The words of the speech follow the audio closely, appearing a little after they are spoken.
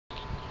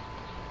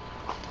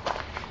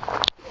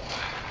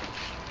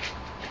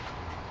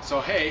So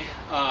hey,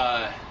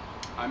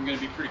 I'm going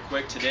to be pretty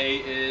quick. Today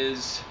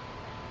is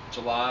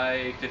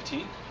July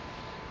 15th,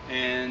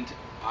 and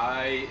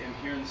I am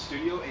here in the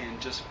studio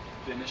and just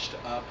finished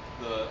up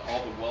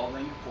all the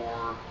welding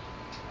for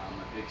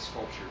a big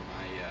sculpture.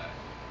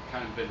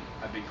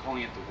 I've been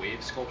calling it the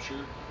wave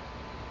sculpture.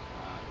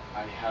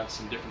 I have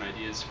some different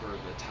ideas for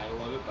the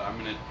title of it, but I'm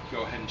going to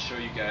go ahead and show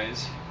you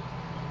guys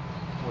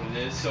what it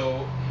is.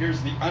 So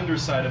here's the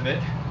underside of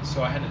it.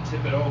 So I had to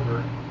tip it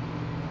over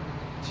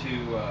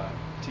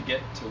to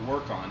get to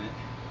work on it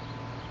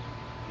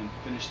and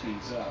finish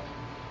things up.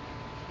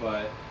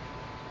 But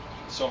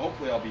so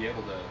hopefully I'll be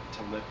able to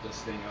lift this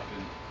thing up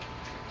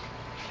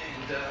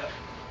and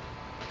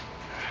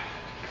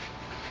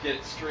get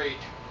it straight.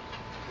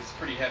 It's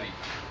pretty heavy.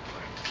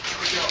 Here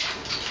we go.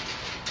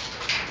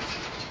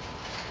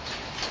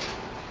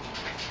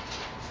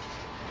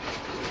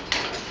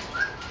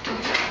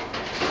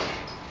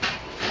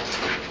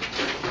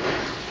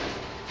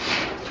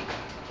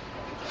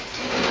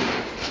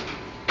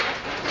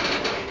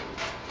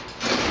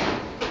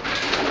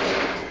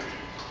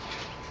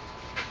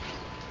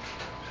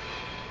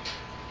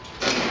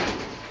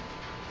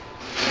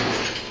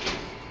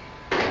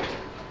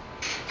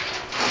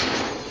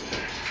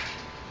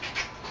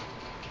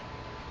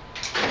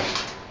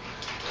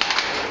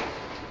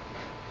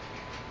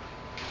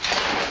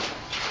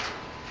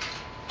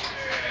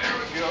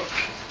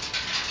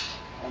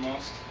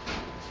 Almost.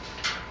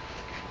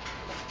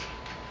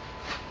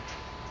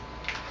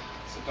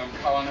 So if I'm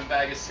calling a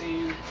bag of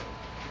sand.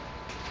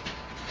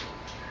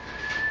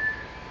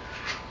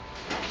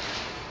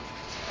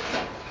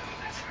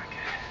 That's not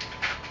good.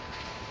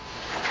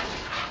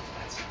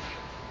 That's not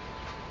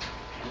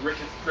good. I'm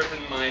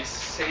ripping my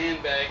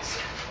sandbags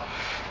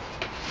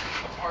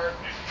apart.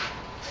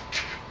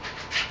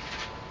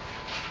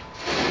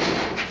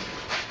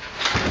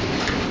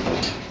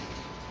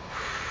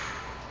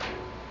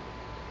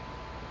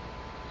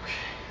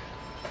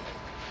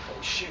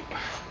 Shoot.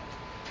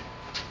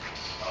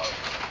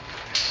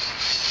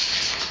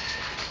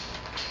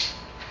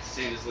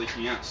 Sand is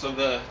leaking out. So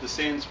the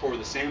sand's for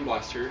the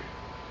sandblaster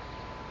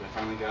that I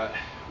finally got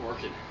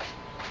working.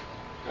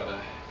 Got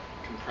a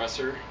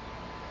compressor,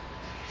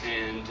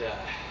 and yeah,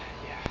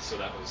 so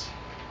that's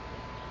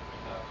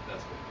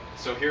good.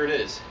 So here it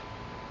is.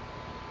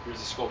 Here's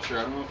the sculpture.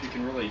 I don't know if you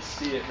can really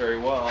see it very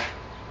well.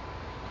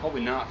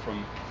 Probably not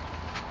from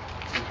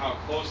how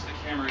close the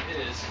camera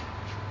is.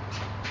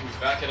 Let me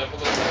back it up a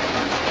little bit.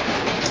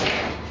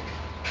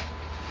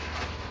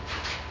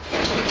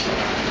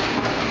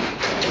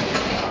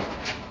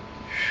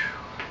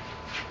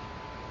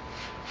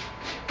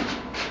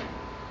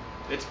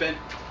 It's been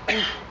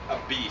a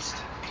beast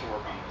to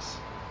work on this.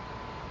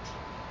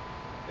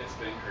 It's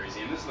been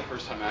crazy, and this is the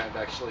first time I've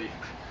actually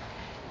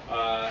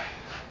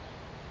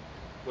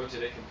looked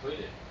at it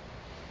completed.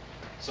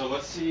 So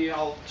let's see,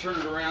 I'll turn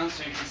it around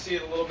so you can see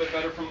it a little bit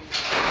better from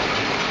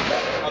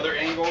other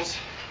angles.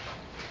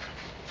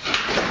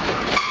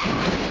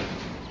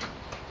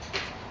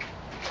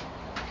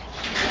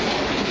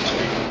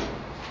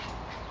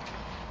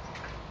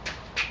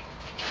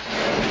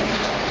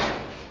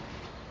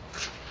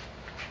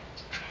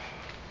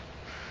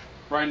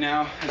 Right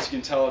now, as you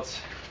can tell, it's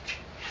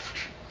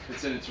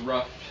in its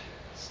rough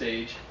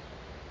stage.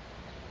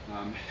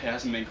 It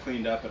hasn't been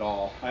cleaned up at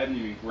all. I haven't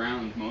even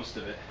ground most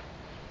of it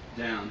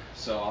down,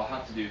 so I'll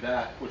have to do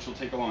that, which will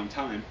take a long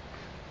time.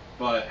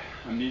 But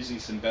I'm using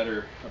some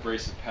better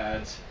abrasive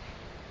pads,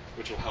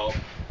 which will help.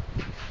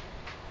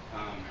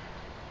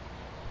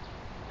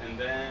 And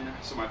then,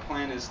 so my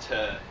plan is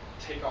to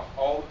take off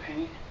all the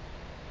paint,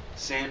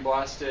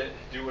 sandblast it,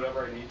 do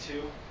whatever I need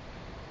to,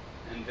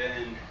 and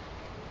then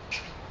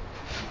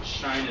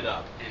shine it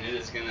up, and it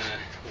is gonna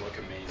look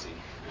amazing.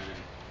 And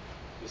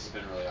this has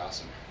been really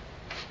awesome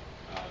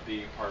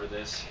being a part of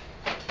this.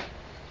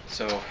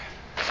 So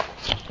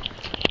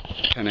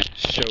kind of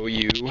show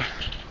you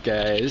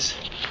guys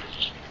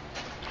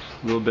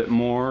a little bit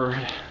more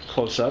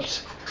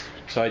close-ups.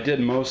 So I did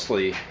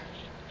mostly,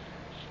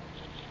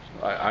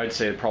 I'd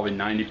say probably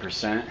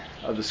 90%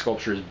 of the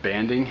sculpture is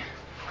banding,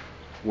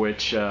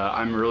 which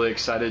I'm really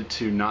excited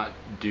to not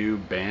do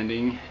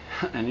banding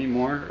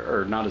anymore,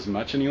 or not as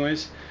much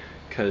anyways,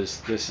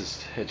 because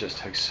it just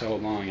took so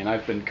long, and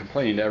I've been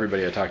complaining to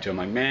everybody I talk to. I'm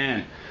like,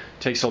 man, it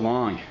takes so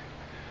long,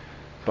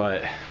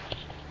 but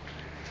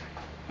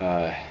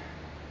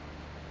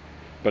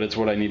it's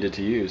what I needed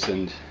to use,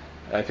 and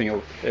I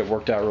think it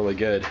worked out really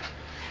good,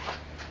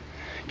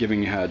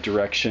 giving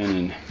direction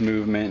and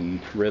movement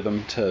and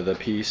rhythm to the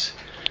piece.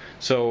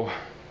 So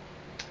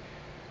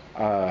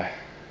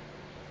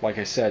like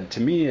I said,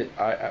 to me,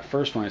 at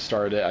first when I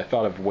started it, I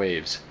thought of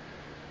waves.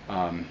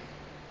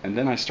 And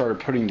then I started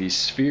putting these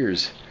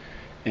spheres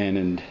in,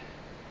 and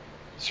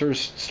sort of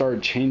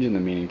started changing the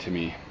meaning to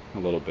me a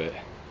little bit.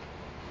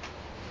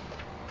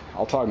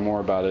 I'll talk more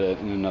about it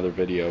in another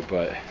video,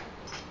 but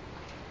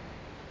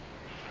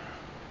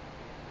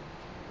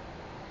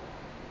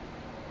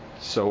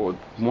so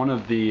one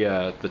of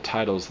the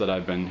titles that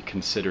I've been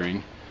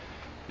considering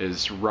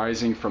is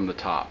Rising from the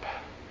Top.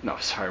 No,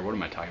 sorry, what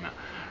am I talking about?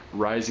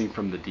 rising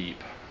from the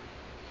deep.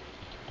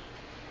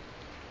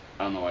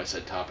 I don't know why I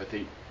said top. I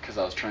think because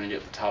I was trying to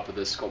get the top of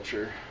this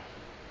sculpture.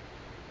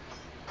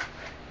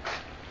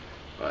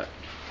 But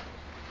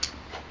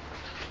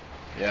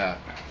yeah,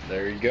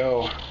 there you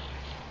go.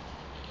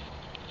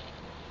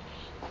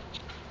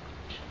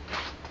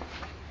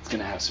 It's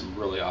gonna have some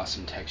really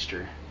awesome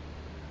texture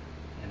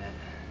in it.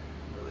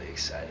 I'm really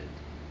excited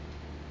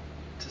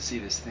to see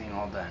this thing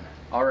all done.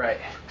 All right,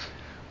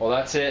 well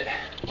that's it.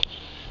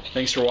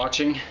 Thanks for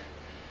watching,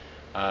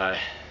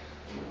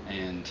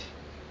 and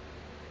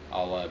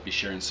I'll be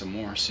sharing some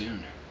more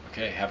soon.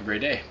 Okay, have a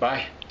great day.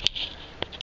 Bye.